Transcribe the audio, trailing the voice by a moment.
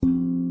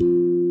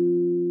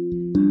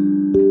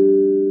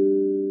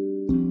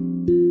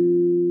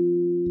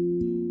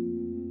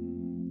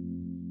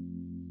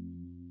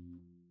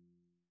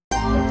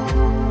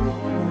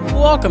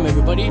welcome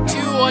everybody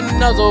to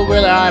another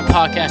Will I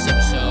podcast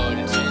episode.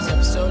 And today's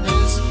episode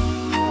is,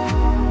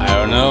 I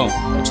don't know,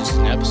 it's just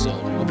an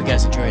episode. Hope you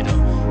guys enjoy it though.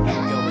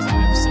 Here we go with our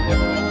episode,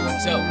 everybody.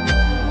 So,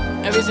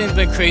 everything's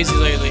been crazy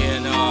lately,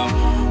 and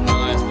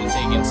my life's been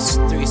taking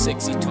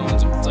 360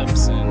 turns and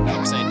flips and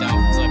upside down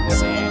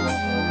flips and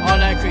all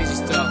that crazy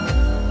stuff.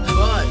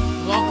 But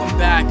welcome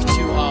back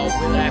to our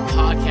Will I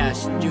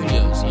podcast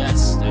studios.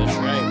 Yes, that's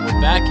right. We're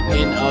back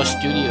in our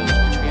studios,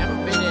 which we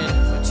haven't been in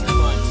for 2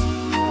 months.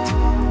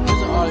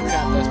 There's all the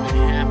crap that's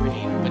been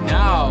happening. But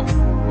now,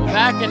 we're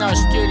back in our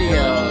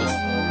studios.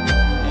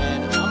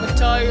 And I'm going to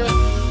tell you,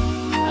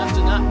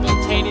 after not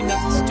maintaining the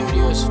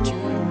studios for 2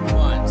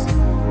 months, it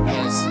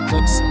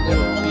looks a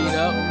little beat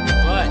up.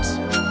 But,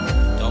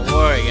 don't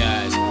worry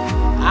guys.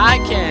 I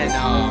can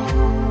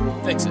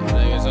fix it.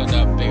 It's not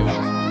that big of a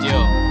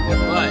deal.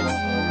 But,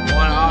 I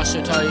want to also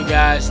tell you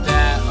guys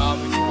that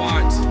if you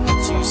want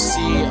to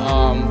see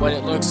what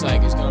it looks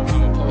like, I'm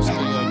going to post a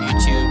video on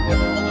YouTube of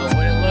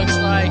what it looks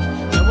like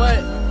and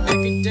what the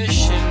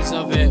conditions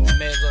of it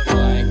may look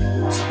like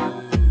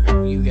to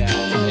you guys.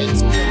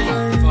 It's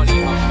pretty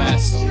funny how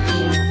fast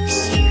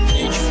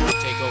nature will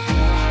take over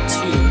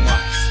 2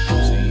 months,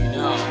 so you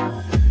know.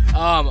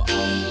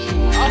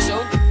 Also,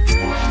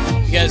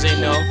 you guys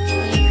didn't know,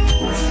 me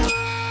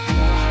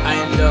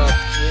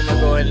and my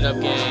girl ended up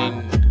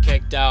getting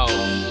kicked out of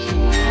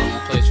the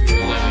place we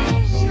were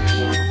living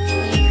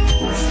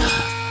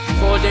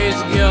 4 days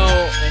ago,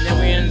 and then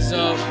we ended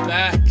up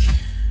back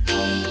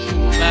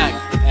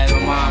at my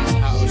mom's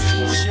house,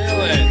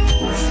 chilling.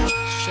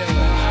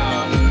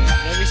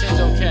 Everything's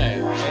okay.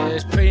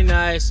 It's pretty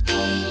nice.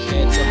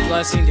 It's a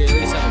blessing to at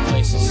least have a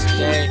place to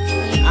stay.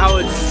 I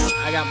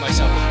got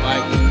myself a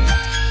bike.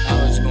 I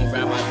was gonna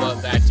grab my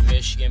butt back to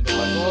Michigan, but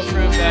my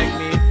girlfriend begged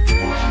me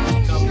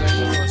to come live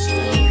with us still.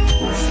 I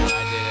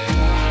did it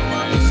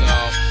anyway, so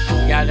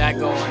we got that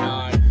going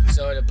on.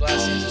 So the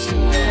blessings are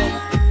still there.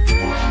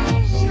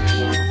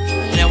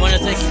 And I want to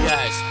thank you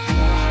guys,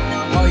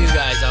 all you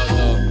guys out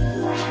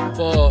there,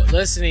 for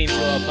listening to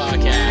our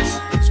podcast.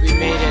 So we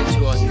made it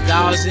to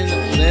 1,000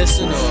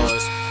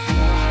 listeners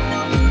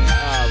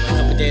a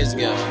couple days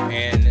ago,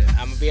 and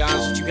I'm gonna be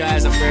honest with you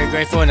guys, I'm very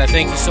grateful and I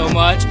thank you so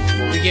much.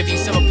 We give you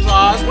some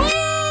applause. Woo!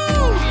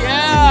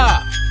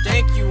 Yeah!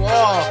 Thank you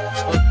all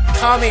for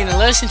coming and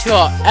listening to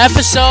our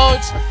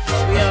episodes.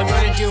 We are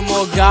going to do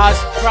more God's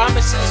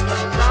promises from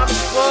the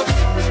promise book,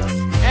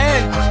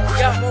 and we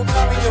got more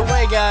coming your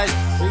way, guys.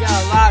 We got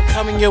a lot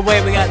coming your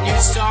way. We got new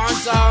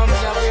songs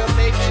that we are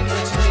making,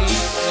 which is me,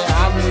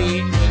 I'm we,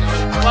 you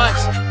know, but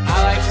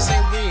I like to say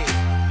we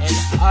and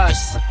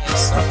us and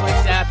stuff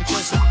like that,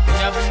 because you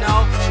never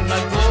know. My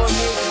goal of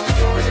me is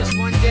doing this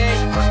one day.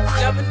 You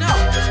never know.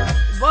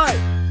 But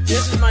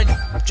this is my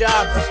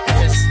job.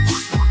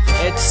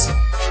 It's the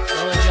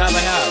only job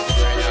I have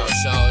right now.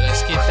 So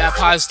let's keep that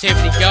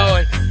positivity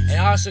going. And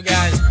also,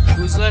 guys,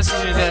 who's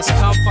listening to this,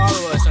 come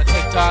follow us on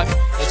TikTok.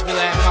 It's Willie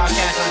I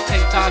Podcast on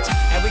TikTok.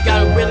 And we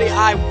got a Willie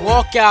I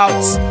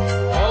Walkouts.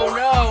 Oh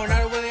no,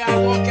 not a Willie I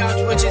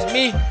Walkouts, which is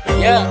me.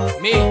 Yeah,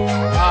 me.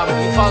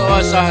 You follow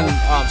us on,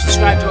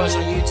 subscribe to us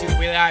on YouTube,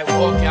 Willie I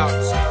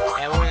Walkouts.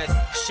 And we're going to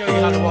show you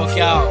how to walk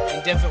out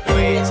in different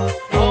ways.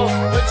 Oh,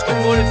 we're just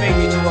going to motivate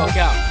you to walk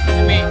out.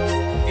 I mean,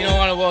 if you don't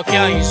want to walk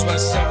out, you just want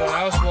to see someone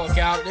else walk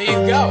out, there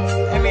you go.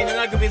 I mean, they're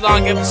not going to be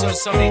long episodes of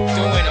somebody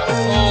doing a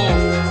full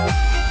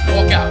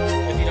walkout,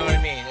 if you know what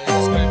I mean. It's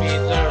just going to be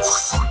little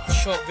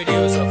short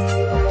videos of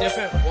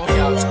different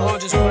walkouts, or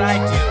just what I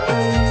do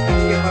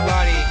to get my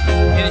body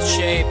in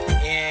shape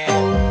and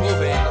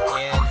moving,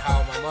 and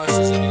how my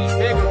muscles are getting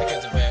bigger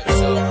because of it.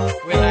 So,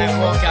 Will I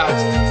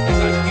Walkouts is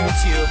on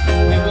YouTube.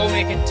 We will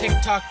make a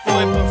TikTok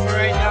for it, but for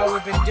right now,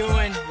 we've been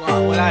doing,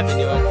 well, what I've been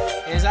doing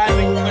is I've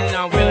been putting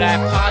on Will I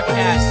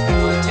Podcast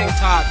on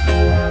TikTok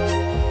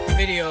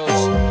videos.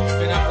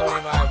 Been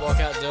uploading my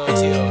workout too.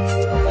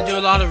 I do a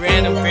lot of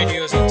random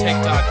videos on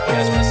TikTok. You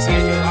guys want to see I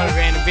do a lot of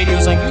random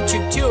videos on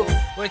YouTube too.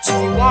 Which,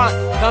 if you want,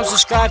 come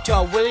subscribe to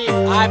our Willie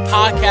I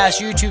Podcast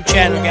YouTube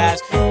channel,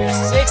 guys. We got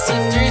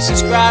 63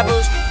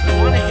 subscribers. We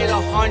want to hit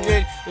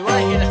 100. We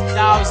want to hit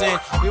 1,000.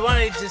 We want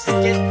to just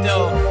get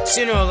there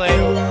sooner or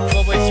later.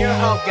 But with your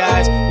help,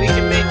 guys, we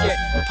can make it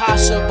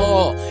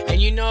possible. And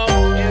you know,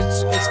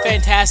 it's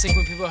fantastic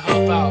when people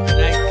help out.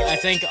 And I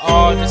thank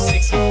all the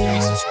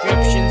 63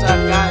 subscriptions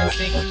I've gotten.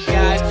 Thank you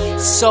guys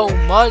so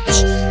much.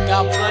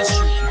 God bless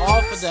you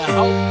all for the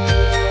help.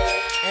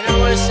 And I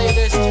want to say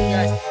this to you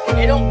guys.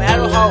 It don't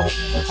matter how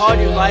hard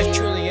your life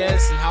truly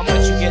is and how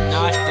much you get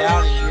knocked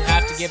down and you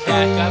have to get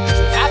back up.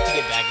 You have to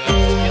get back up.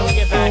 If you don't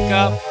get back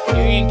up,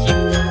 you're going to keep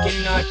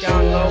getting knocked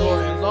down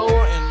lower and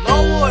lower and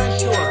lower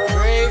into a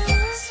grave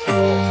or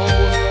a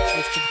hole,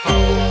 which people call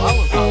a hole. I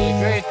wouldn't call it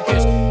a grave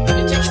because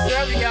it takes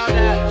forever to get out of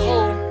that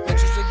hole, which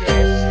is a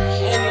grave.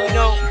 And, you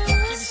know,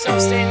 keep yourself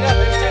standing up.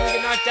 Every time you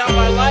get knocked down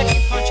by life,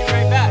 you punch it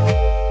right back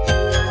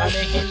by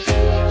making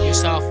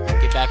yourself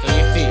get back on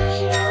your feet.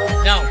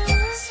 Now,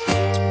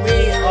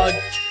 we are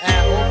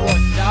at over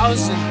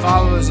 1,000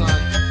 followers on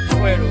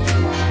Twitter,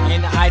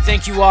 And I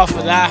thank you all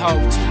for that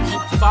help. Keep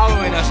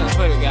following us on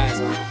Twitter,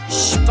 guys.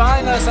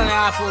 Find us on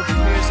Apple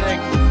Music,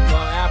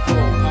 well, Apple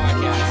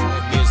Podcasts,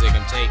 and music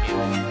I'm taking.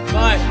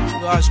 But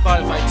we're on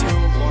Spotify too,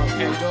 we're on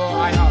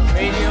Pandora,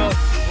 iHeartRadio,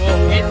 we're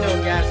on Indo,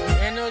 guys. We're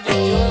on Indo,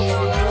 we're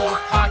on Google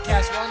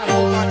Podcasts, we're on a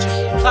whole bunch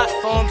of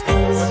platforms.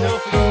 We're there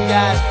for you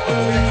guys.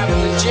 We're gonna have a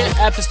legit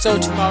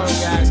episode tomorrow,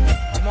 guys.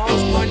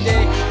 Tomorrow's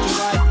Monday,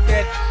 July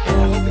 5th, and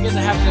I hope you guys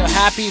are having a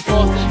happy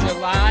 4th of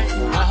July.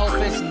 I hope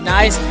it's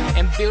nice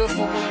and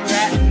beautiful where you're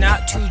at and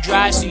not too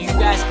dry so you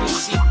guys can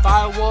see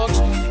fireworks.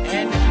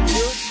 And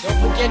don't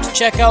forget to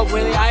check out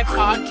Willie I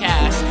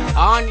Podcast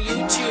on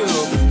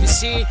YouTube to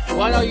see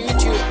what our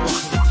YouTube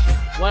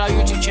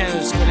channel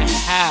is going to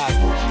have.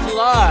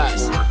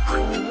 Plus,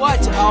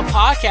 what our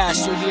podcast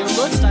studio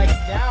looks like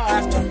now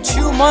after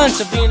 2 months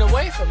of being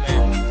away from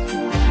it.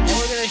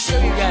 Show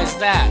you guys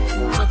that.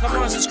 So come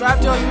on,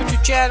 subscribe to our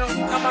YouTube channel.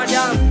 Come on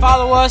down and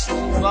follow us.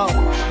 Well,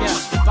 yeah,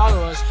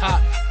 follow us.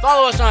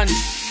 Follow us on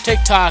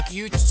TikTok,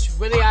 YouTube,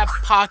 Willie I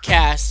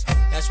Podcast.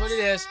 That's what it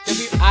is.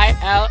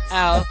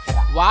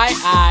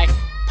 WILLYI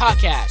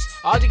Podcast.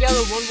 All together,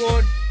 one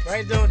word,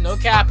 right there, no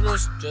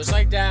capitals, just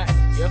like that.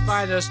 You'll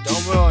find us.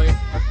 Don't worry.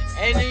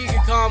 And then you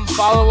can come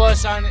follow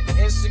us on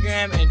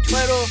Instagram and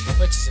Twitter,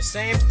 which is the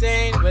same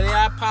thing, Willie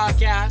I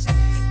Podcast.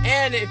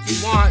 And if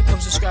you want, come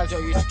subscribe to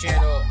our YouTube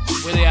channel,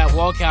 Willie I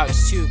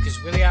Workouts too, because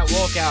Willie I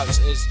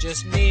Workouts is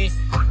just me,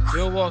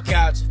 real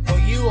workouts for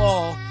you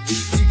all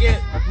to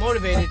get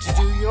motivated to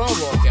do your own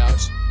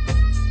workouts.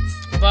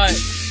 But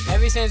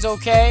everything's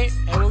okay,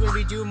 and we're going to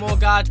be doing more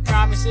God's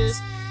promises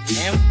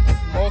and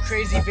more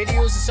crazy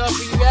videos and stuff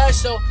for you guys.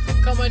 So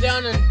come on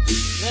down and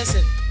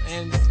listen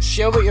and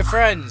share with your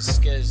friends,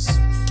 because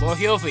we're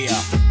here for y'all.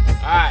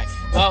 Alright,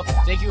 well,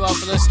 thank you all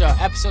for listening to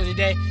our episode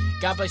today.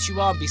 God bless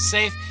you all, be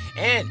safe,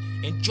 and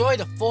enjoy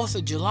the 4th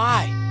of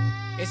July.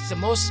 It's the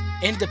most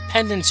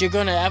independence you're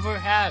going to ever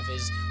have,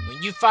 is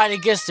when you fight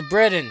against the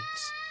Britons,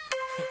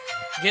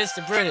 against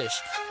the British,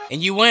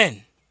 and you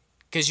win,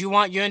 because you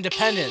want your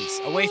independence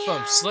away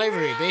from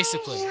slavery,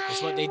 basically.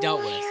 That's what they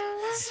dealt with.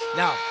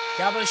 Now,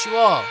 God bless you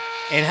all,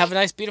 and have a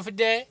nice, beautiful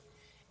day,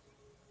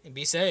 and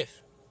be safe.